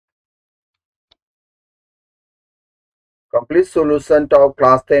Complete solution of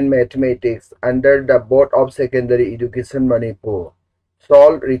class 10 mathematics under the Board of Secondary Education Manipur.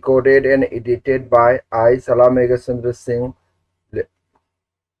 Solved, recorded and edited by I. Salamega Chandra Singh.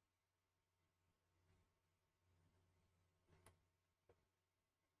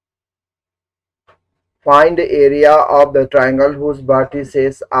 Find the area of the triangle whose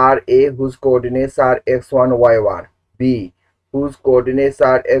vertices are A, whose coordinates are x1, y1, B, whose coordinates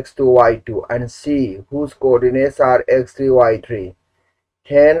are x2, y2, and C, whose coordinates are x3, y3.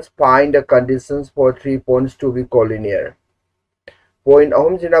 Hence, find the conditions for 3 points to be collinear. Point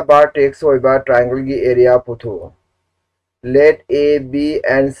ahumsina vertex oiba triangle ki area putho. Let A, B,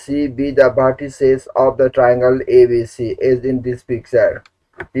 and C be the vertices of the triangle ABC, as in this picture.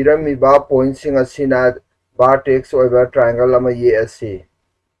 Piramiba points sing asina vertex oiba triangle ama ye asi.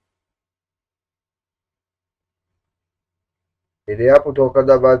 Area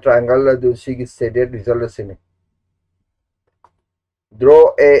puthokadaba triangle adu sigi shaded result asini.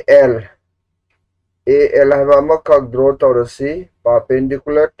 Draw AL. AL haiba amakak draw tawrasi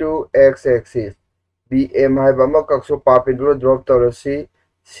perpendicular to x-axis. BM haiba amakak so perpendicular drop tawrasi.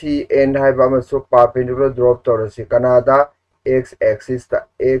 CN haiba amaso perpendicular drop tawrasi. Kanada x-axis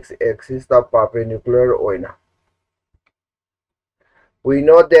the perpendicular oina. We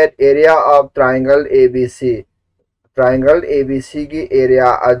know that area of triangle ABC ki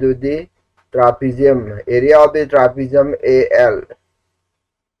area adudi trapezium. Area of the trapezium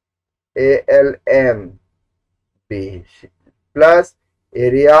ALM B plus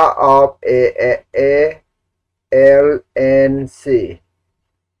area of ALNC.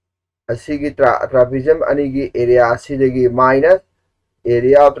 Asigi trapezium anigi area asidagi minus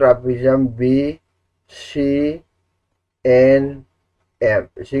area of trapezium BCNM.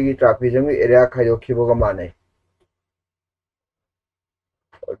 Asigi trapezium area khayokiboga mane.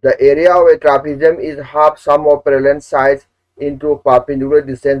 The area of a trapezium is half sum of parallel sides into perpendicular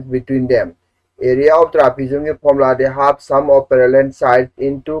distance between them. Area of trapezium की formula de half sum of parallel sides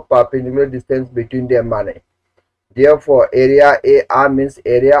into perpendicular distance between them mane. Therefore, area AR means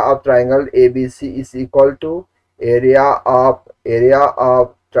area of triangle ABC is equal to area of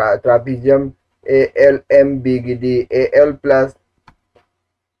trapezium ALMBD. AL plus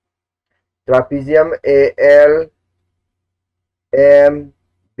trapezium ALM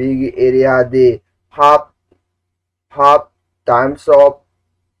big area de half times of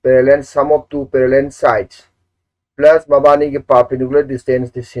parallel sum of two parallel sides plus mabani ki perpendicular distance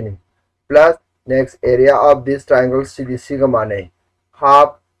disini plus next area of this triangle CDC ka mane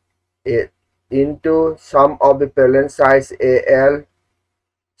half into sum of the parallel sides AL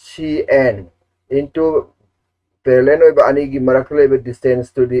CN into parallel oiba ani ki marakta leba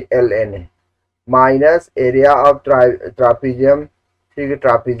distance to the LN minus area of trapezium sigi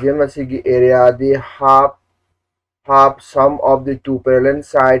trapezium asigi area the half sum of the two parallel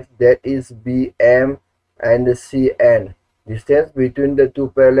sides, that is BM and CN. Distance between the two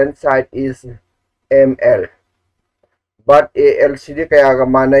parallel sides is ML. But ALCD kaya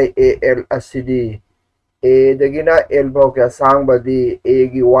gamanay AL asidi. A dagina L bao kaya sang badi A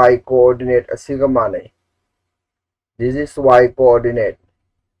gi Y coordinate asiga manay. This is Y coordinate.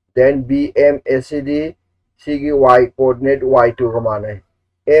 Then BM ACD sigi Y coordinate Y2 gamanay.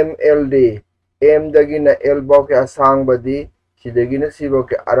 MLD M dagina L bao ke asang badi sidagina sibo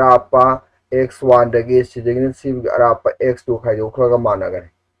ke arapa x1 dagi sidagina sibo ke arapa x2 khayo khraga managan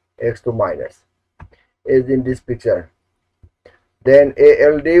x2 minus is in this picture. Then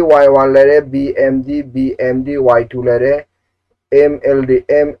ALD y1 lere BMD y2 lere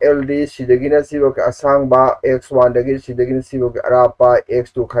MLD sidagina sibo ke asang ba x1 dagi sidagina sibo ke arapa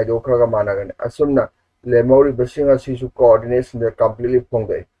x2 khayo khraga managan asumna lemori basinga sisu coordinates in the completely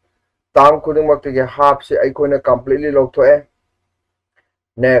phongdai. Tam kuding magtige half se aikoina completely logthoe.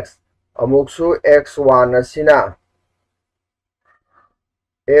 Next, amuksu x1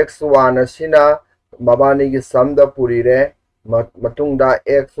 asina mabani ki samda purire matungda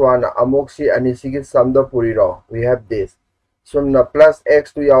x1 amuksi anisi ki samda puriro. We have this. Sumna plus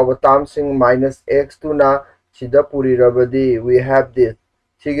x2 yawa tam sing minus x2 na sida purirabadi. We have this.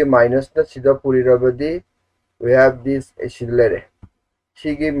 Sigi minus na sida purirabadi. We have this shidlere.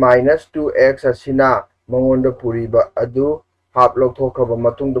 Sigi minus 2x asina mangonda puriba adu half logthokaba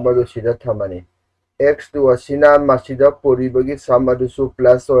matungda madu sida thamani. X2 asina masida puribagi sum adusu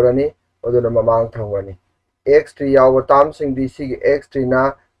plus orani aduna mamang thangwani. X3 yawa tam sing di sigi x3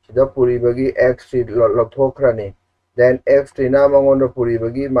 na sida puribagi x3 logthokrani. Then x3 na mangonda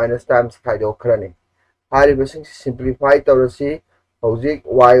puribagi minus times khaidokrani. Hariba sing simplify tawrasi hojik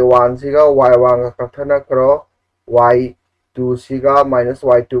y1 siga y1 ka kathana kro y2 siga minus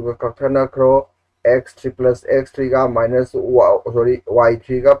y2 ka kathana kro x3 plus x3 ga minus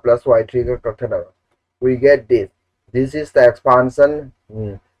y3 ga plus y3 ga kakthana. We get this. This is the expansion.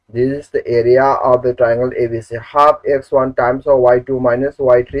 This is the area of the triangle ABC. Half x1 times of y2 minus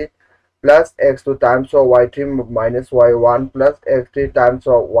y3 plus x2 times of y3 minus y1 plus x3 times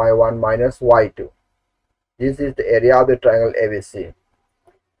of y1 minus y2. This is the area of the triangle ABC.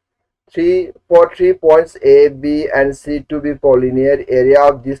 For 3 points A, B, and C to be collinear, area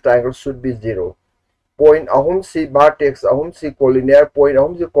of this triangle should be 0. Point ahum si vertex ahum si collinear, point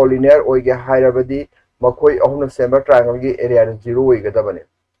ahum si collinear oige hairabadi makoi ahum sema triangle gi area 0 oigadabane.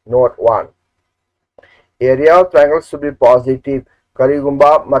 Note 1. Area of triangle should be positive.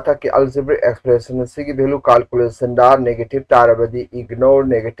 Karigumba mathaki algebraic expression sigi value calculation da negative tarabadi ignore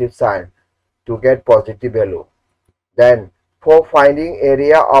negative sign to get positive value. Then for finding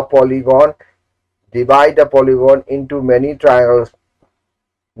area of polygon, divide the polygon into many triangles.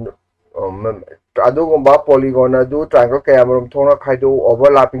 Adugumba polygon adu triangle kayamarum thona khaidu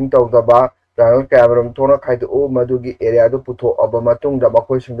overlapping tawdaba triangle kayamarum thona khaidu madugi area du putho aba matung da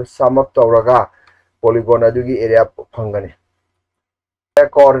makoi sing sum up tawraga polygon adugi area phangani.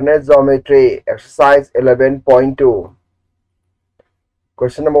 Coordinate geometry exercise 11.2.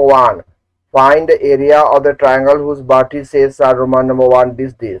 Question number 1. Find the area of the triangle whose vertices are Roman number 1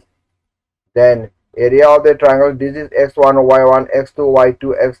 this. Then area of the triangle, this is x1, y1, x2,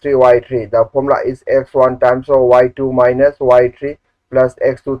 y2, x3, y3. The formula is x1 times of y2 minus y3 plus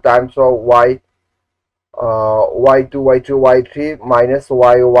x2 times of y2, y2, y3 minus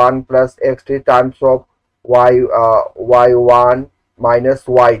y1 plus x3 times of y1 minus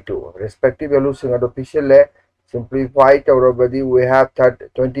y2. Respective values in official simplified already we have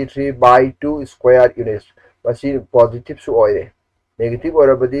 23 by 2 square units. Machine positive su oire. Negative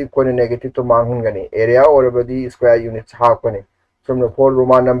already kone negative to manghangani. Area already square units hakane. From the 4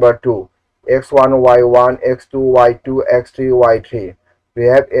 Roman number 2. x1, y1, x2, y2, x3, y3. We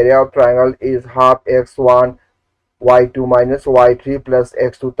have area of triangle is half x1, y2 minus y3 plus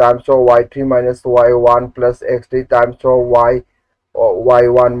x2 times of y3 minus y1 plus x3 times of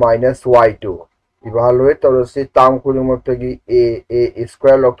y1 minus y2. Evaluate torasi tam kulimaktagi a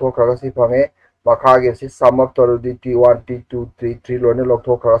square lokthokraga si phange makhage si sum up torudi t1 t2 t3 lone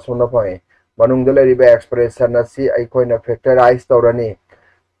lokthokraga sona phange manungda leriba expression asi aikoina factorize torani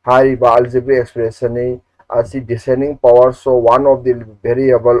hariba algebraic expression ni asi descending powers of one of the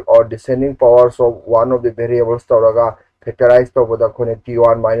variable or descending powers of one of the variables toraga factorize toboda khone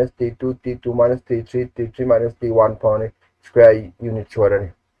t1 minus t2 t2 minus t3 t3 minus t1 phone square unit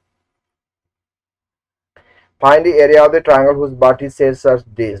chorani. Find the area of the triangle whose vertices are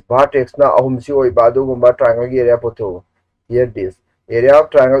this. Vertex na ahum si oi badu gumba triangle ki area poto. Here this. Area of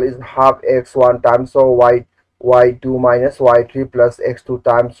triangle is half x1 times of y2 minus y3 plus x2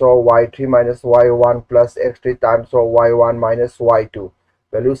 times of y3 minus y1 plus x3 times of y1 minus y2.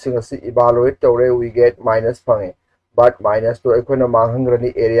 Value sing asi evaluate tore we get minus phange. But minus to ekona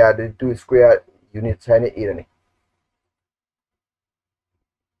manghangrani area the 2 square units haine irani.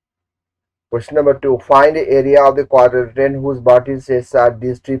 Question number 2. Find the area of the quadrant whose vertices are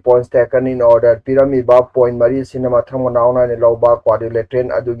these 3 points taken in order. Pyramid bar point mari cinema thamonauna ne loba quadrilateral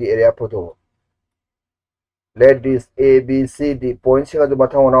adugi area photo. Let this A, B, C, D points adu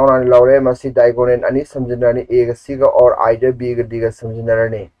mathamonauna ne laure masi diagonal ani samjinarani A ga C ga or either B ga D ga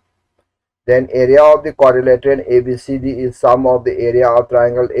samjinarani. Then area of the quadrilateral ABCD is sum of the area of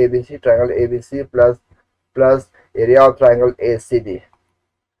triangle ABC plus area of triangle ACD.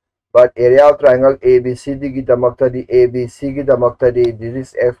 But area of triangle ABCD ki damaktadi ABC ki damaktadi this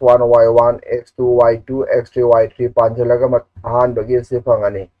is x1 y1 x2 y2 x3 y3 panjalaga ahan bagi se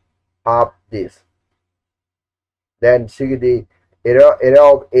phangani half this. Then sigidi area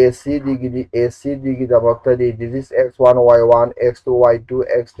of ACD ki damaktadi this is x1 y1 x2 y2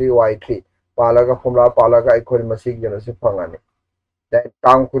 x3 y3 palaga formula palaga aikoi masig jana se phangani. Then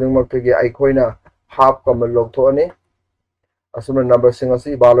tang kuning maktagi aikoina half kamal logthoni. Assume number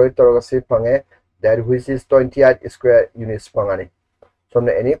singasi evaluate toroga si phange that which is 28 square units phangani. So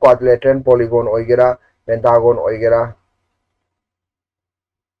any quadrilateral polygon oigera pentagon oigera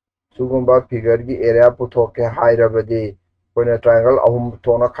sugumba figure ki area puthoke hairabadi koina triangle ahum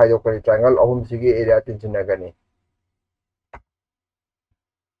thona khaidokari triangle ahum sigi area tinjinagani.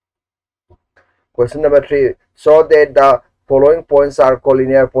 Question number 3. So that the following points are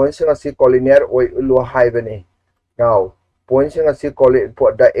collinear. Points singasi collinear oi haibani. Now points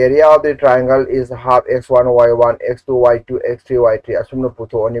the area of the triangle is half x1 y1 x2 y2 x3 y3 assume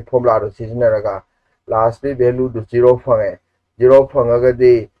putho ani formula ro sizinaraga lastly value to 0 phangaga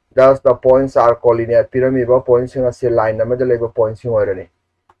di thus the points are collinear pyramid ba points line namada leba points orani.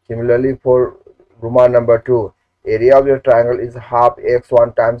 Similarly for Roman number 2. Area of the triangle is half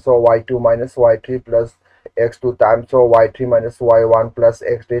x1 times of y2 minus y3 plus x2 times of y3 minus y1 plus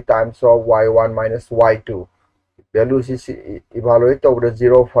x3 times of y1 minus y2. Value is evaluate over the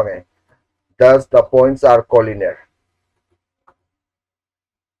 0 function. Thus, the points are collinear.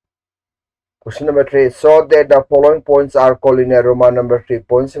 Question number 3. So that the following points are collinear. Roman number 3.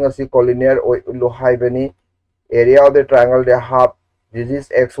 Points in a collinear or haibani. Area of the triangle they have. This is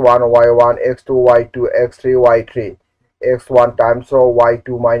x1, y1, x2, y2, x3, y3. x1 times of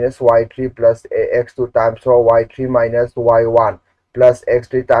y2 minus y3 plus x2 times of y3 minus y1 plus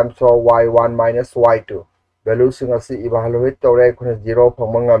x3 times of y1 minus y2. Values in a evaluate the 0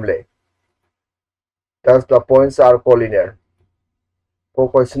 from Thus, the points are collinear. For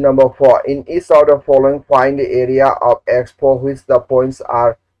question number 4, in each of the following, find the area of x for which the points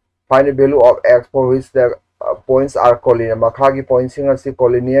are, find the value of x for which the points are collinear. Makhagi points in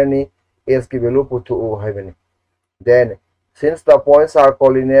collinear ni s ki value putu haibani. Then, since the points are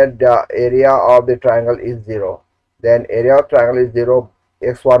collinear, the area of the triangle is 0. Then, area of triangle is 0,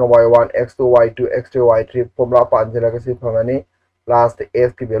 x1, y1, x2, y2, x3, y3. Formula panjala kasi phangani. Last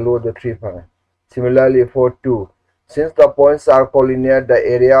s ki value of the 3 phangani. Similarly, for 2. Since the points are collinear, the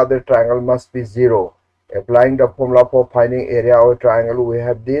area of the triangle must be 0. Applying the formula for finding area of a triangle, we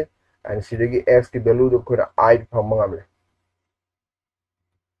have this, and sidagi x ki value do kuna I phamangamle.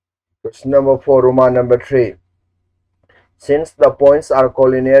 Question number 4, Roman number 3. Since the points are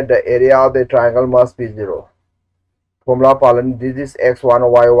collinear, the area of the triangle must be 0. Formula palan, this is x1,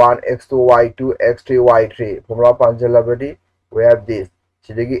 y1, x2, y2, x3, y3. Formula panjalabadi, we have this.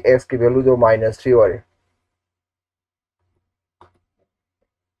 Sidagi x ki value do -3 wari.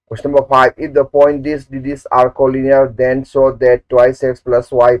 Question number 5. If the point these are collinear, then show that twice x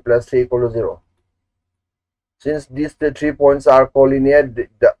plus y plus 3 equal to 0. Since these the 3 points are collinear,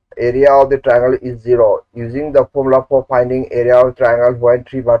 the area of the triangle is 0. Using the formula for finding area of triangle when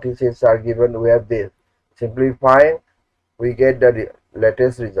 3 vertices are given, we have this. Simplifying, we get the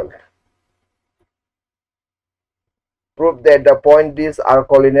latest result. Prove that the point these are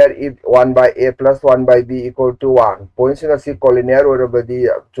collinear if 1 by a plus 1 by b equal to 1. Points in a C collinear or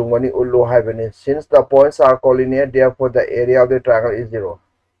the chungani ullu haibani. Since the points are collinear, therefore the area of the triangle is 0.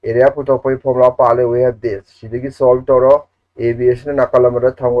 Area putopoi formula pale, we have this. Shidigi solve toro aviation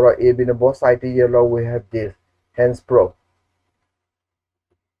nakalamara thangura a bin both side yellow, we have this. Hence proof.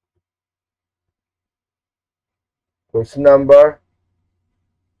 Question number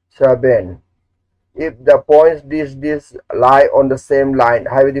 7. If the points this lie on the same line,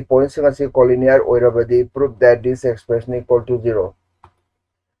 have the points in a collinear or prove that this expression equal to 0.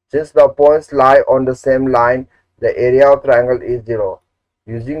 Since the points lie on the same line, the area of triangle is 0.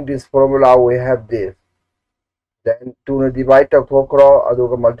 Using this formula, we have this. Then to divide the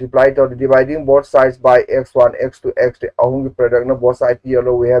multiply to dividing both sides by x1, x2, x3. Ahungi product na both sides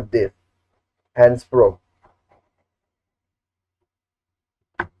yellow, we have this. Hence proof.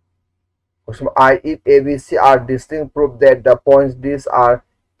 Question I. If ABC are distinct, prove that the points these are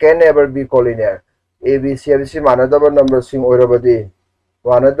can never be collinear. ABC manadaba number sing oirabadi.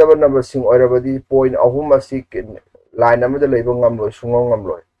 Manadaba number sing oirabadi point ahum asi line amada leibang ngamloi sungong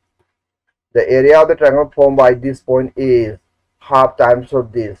ngamloi. The area of the triangle formed by this point is half times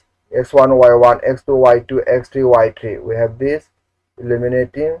of this. x1, y1, x2, y2, x3, y3. We have this.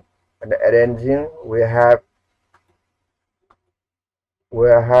 Eliminating and arranging, we have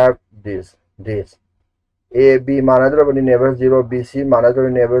this. A, B manadra never 0, B, C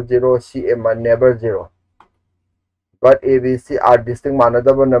manadra never 0, C, A never 0. But A, B, C are distinct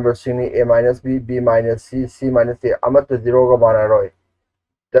manadra number singing A minus B, B minus C, C minus A. Amat 0 ka manaroy.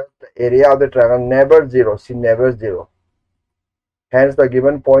 Thus, the area of the triangle never 0, C never 0. Hence, the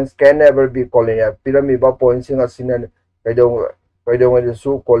given points can never be collinear. Piramiba points in a sinan kaidong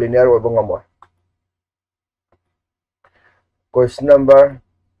su collinear or bangamoy. Question number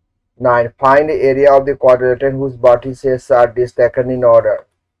 9. Find the area of the quadrilateral whose vertices are taken in order.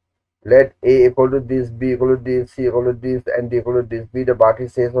 Let A equal to this, B equal to this, C equal to this, and D equal to this be the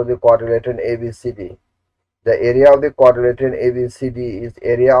vertices of the quadrilateral ABCD. The area of the quadrilateral ABCD is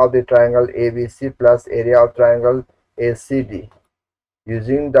area of the triangle ABC plus area of triangle ACD.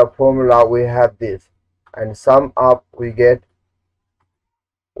 Using the formula, we have this, and sum up we get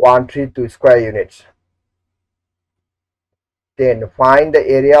 132 square units. Then find the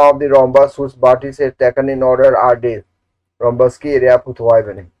area of the rhombus whose vertices taken in order are this. Rhombus ki area puthwai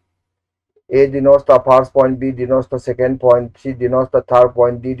bane. A denotes the first point, B denotes the second point, C denotes the third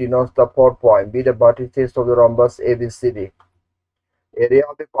point, D denotes the fourth point. Be the vertices of the rhombus ABCD. Area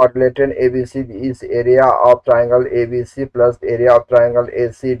of the quadrilateral ABCD is area of triangle ABC plus area of triangle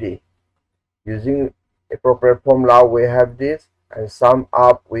ACD. Using appropriate formula, we have this, and sum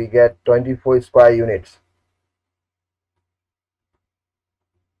up we get 24 square units.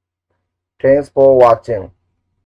 Thanks for watching.